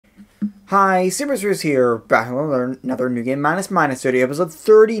Hi, Superstars here, back with another new game, Minus 30, episode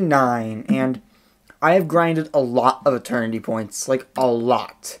 39, and I have grinded a lot of eternity points, like a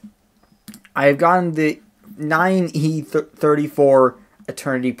lot. I have gotten the 9E34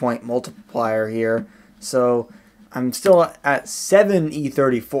 eternity point multiplier here, so I'm still at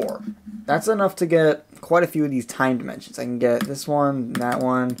 7E34. That's enough to get quite a few of these time dimensions. I can get this one, that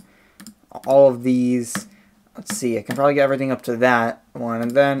one, all of these. Let's see, I can probably get everything up to that one,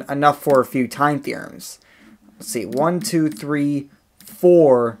 and then enough for a few time theorems. Let's see, 1, 2, 3,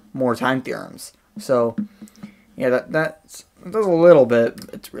 4 more time theorems. So, yeah, that does a little bit.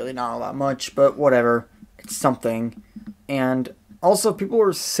 It's really not all that much, but whatever. It's something. And also, people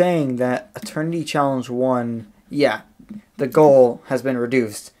were saying that Eternity Challenge 1, yeah, the goal has been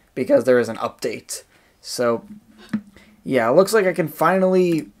reduced because there is an update. So, yeah, it looks like I can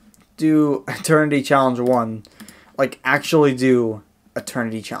finally do Eternity Challenge 1. Like, actually do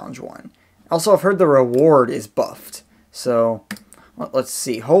Eternity Challenge 1. Also, I've heard the reward is buffed. So, let's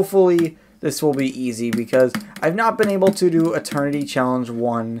see. Hopefully, this will be easy because I've not been able to do Eternity Challenge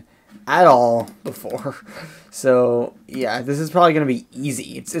 1 at all before. So, yeah, this is probably going to be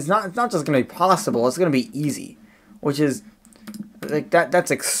easy. It's not just going to be possible, it's going to be easy. Which is, like,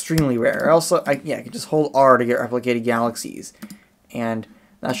 that's extremely rare. Also, I can just hold R to get replicated galaxies. And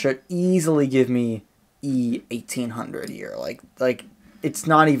that should easily give me E1800 here. Like it's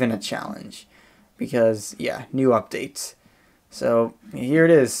not even a challenge. Because, yeah, new updates. So, here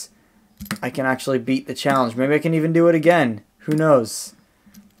it is. I can actually beat the challenge. Maybe I can even do it again. Who knows?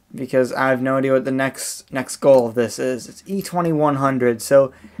 Because I have no idea what the next goal of this is. It's E2100,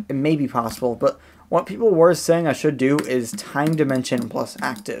 so it may be possible. But what people were saying I should do is time dimension plus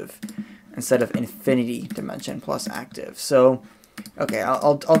active instead of infinity dimension plus active. So, okay,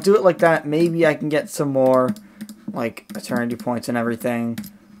 I'll do it like that. Maybe I can get some more, like, eternity points and everything.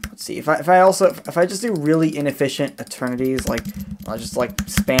 Let's see. If I just do really inefficient eternities, like I'll just like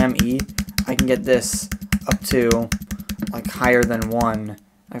spam E, I can get this up to like higher than 1.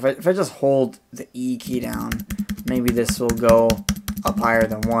 If I just hold the E key down, maybe this will go up higher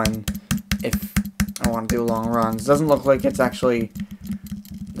than 1 if I want to do long runs. Doesn't look like it's actually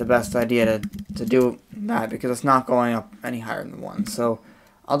the best idea to do that because it's not going up any higher than 1. So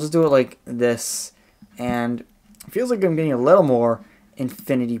I'll just do it like this, and it feels like I'm getting a little more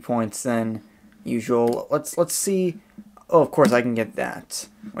infinity points than usual. Let's see. Oh, of course I can get that,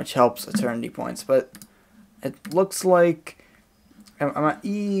 which helps eternity points, but it looks like I'm at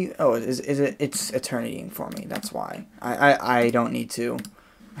E. Oh, is it? It's eternitying for me. That's why I don't need to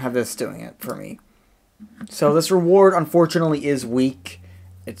have this doing it for me. So this reward unfortunately is weak.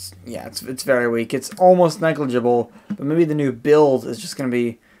 It's very weak. It's almost negligible, but maybe the new build is just going to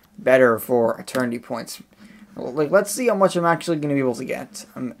be better for eternity points. Like, let's see how much I'm actually going to be able to get.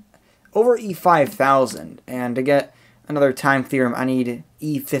 I'm over E5000, and to get another time theorem, I need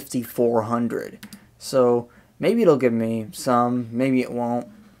E5400. So maybe it'll give me some, maybe it won't.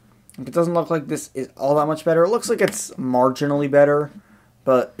 It doesn't look like this is all that much better. It looks like it's marginally better,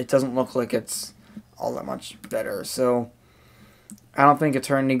 but it doesn't look like it's all that much better. So I don't think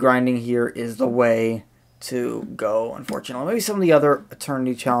eternity grinding here is the way to go, unfortunately. Maybe some of the other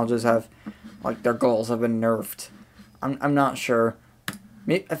eternity challenges have, like, their goals have been nerfed. I'm not sure.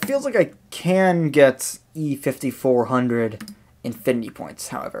 It feels like I can get E5400 infinity points,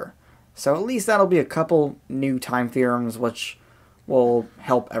 however. So at least that'll be a couple new time theorems, which will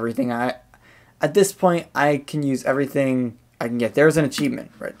help everything. At this point, I can use everything I can get. There's an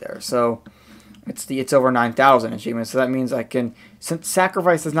achievement right there. So it's over 9,000 achievements. So that means I can, since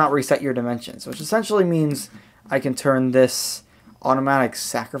sacrifice does not reset your dimensions, which essentially means I can turn this automatic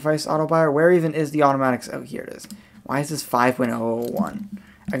sacrifice autobuyer. Where even is the automatic? Oh, here it is. Why is this 5.001?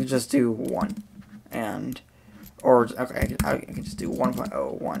 I can just do 1, okay, I can just do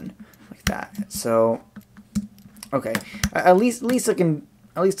 1.01 like that. So, okay, at least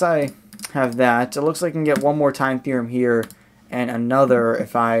I have that. It looks like I can get one more time theorem here and another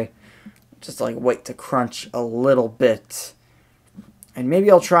if I just like wait to crunch a little bit. And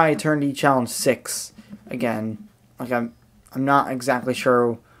maybe I'll try Eternity Challenge 6 again. Like I'm not exactly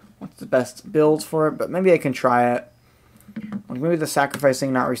sure what's the best build for it, but maybe I can try it. Like maybe the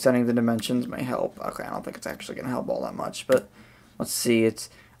sacrificing, not resetting the dimensions may help. Okay, I don't think it's actually going to help all that much, but let's see.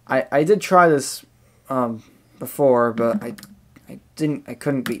 I did try this before, but I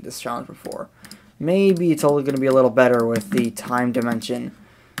couldn't beat this challenge before. Maybe it's only going to be a little better with the time dimension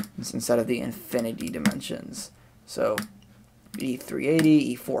instead of the infinity dimensions. So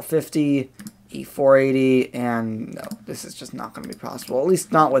E380, E450, E480, and no, this is just not going to be possible, at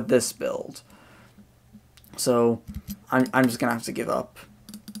least not with this build. So I'm just going to have to give up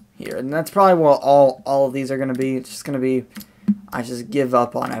here. And that's probably what all of these are going to be. It's just going to be, I just give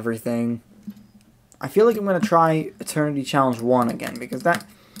up on everything. I feel like I'm going to try Eternity Challenge 1 again, because that,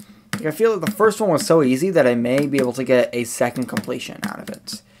 like, I feel like the first one was so easy that I may be able to get a second completion out of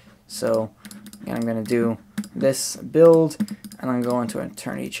it. So, again, I'm going to do this build, and I'm going to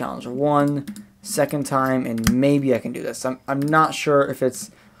Eternity Challenge 1 second time, and maybe I can do this. I'm not sure if it's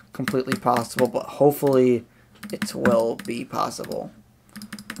completely possible, but hopefully it will be possible.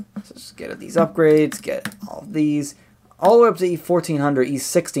 So just get these upgrades, get all of these, all the way up to E1400,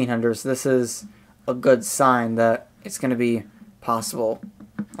 E1600, so this is a good sign that it's going to be possible,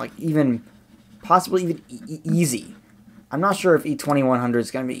 like possibly even easy. I'm not sure if E2100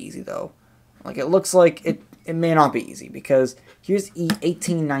 is going to be easy though. Like it looks like it may not be easy, because here's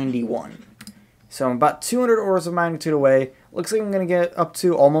E1891. So I'm about 200 orders of magnitude away. Looks like I'm going to get up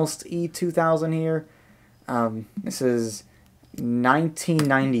to almost E2000 here. This is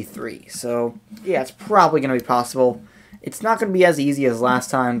 1993. So yeah, it's probably going to be possible. It's not going to be as easy as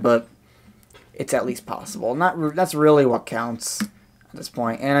last time, but it's at least possible. That's really what counts at this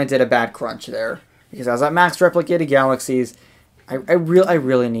point. And I did a bad crunch there, because I was at max replicated galaxies. I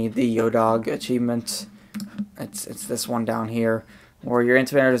really need the Yo-Dog achievement. It's this one down here, where your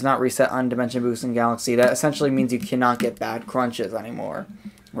Antimatter does not reset on dimension boost in galaxy. That essentially means you cannot get bad crunches anymore,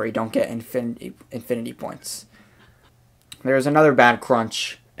 where you don't get infinity points. There's another bad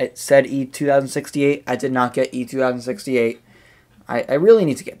crunch. It said E2068. I did not get E2068. I really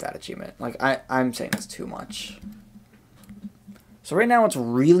need to get that achievement. Like, I'm saying this too much. So right now it's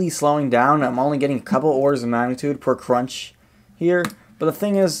really slowing down. I'm only getting a couple orders of magnitude per crunch here. But the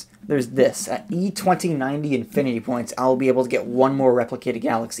thing is, there's this. At E2090 infinity points, I'll be able to get one more replicated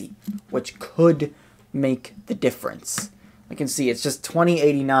galaxy, which could make the difference. I can see it's just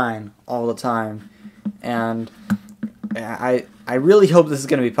 2089 all the time. And I really hope this is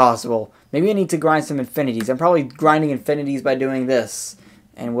going to be possible. Maybe I need to grind some infinities. I'm probably grinding infinities by doing this.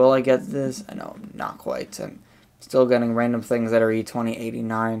 And will I get this? No, not quite. I'm still getting random things that are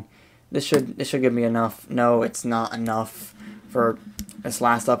E2089. This should give me enough. No, it's not enough for this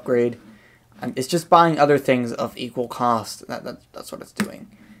last upgrade. It's just buying other things of equal cost. That's what it's doing.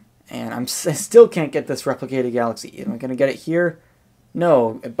 And I still can't get this replicated galaxy. Am I going to get it here?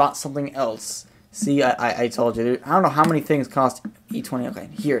 No, it bought something else. See, I told you. I don't know how many things cost E20. Okay,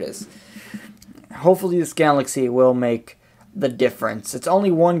 here it is. Hopefully this galaxy will make the difference. It's only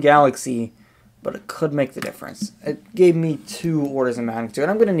one galaxy, but it could make the difference. It gave me 2 orders of magnitude.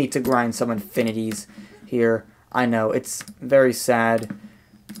 I'm going to need to grind some infinities here. I know, it's very sad,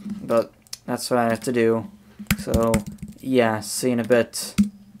 but that's what I have to do. So, yeah, see you in a bit.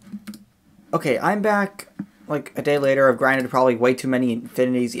 Okay, I'm back like a day later. I've grinded probably way too many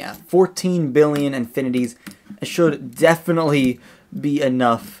infinities. Yeah, 14 billion infinities. It should definitely be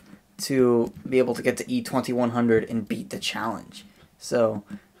enough to be able to get to E2100 and beat the challenge. So,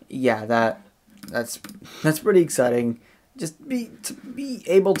 yeah, that's pretty exciting. Just to be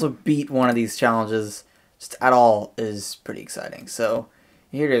able to beat one of these challenges just at all is pretty exciting. So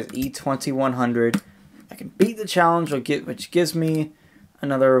here it is, E2100. I can beat the challenge, which gives me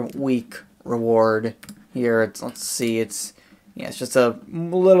another week reward here. Let's see, it's just a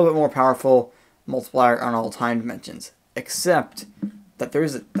little bit more powerful multiplier on all time dimensions. Except that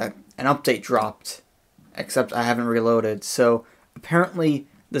there's an update dropped. Except I haven't reloaded. So apparently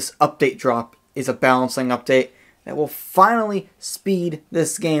this update drop is a balancing update that will finally speed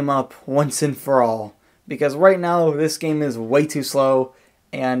this game up once and for all. Because right now, this game is way too slow,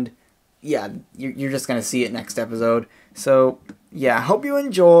 and yeah, you're just going to see it next episode. So, yeah, I hope you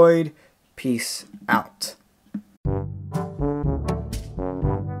enjoyed. Peace out.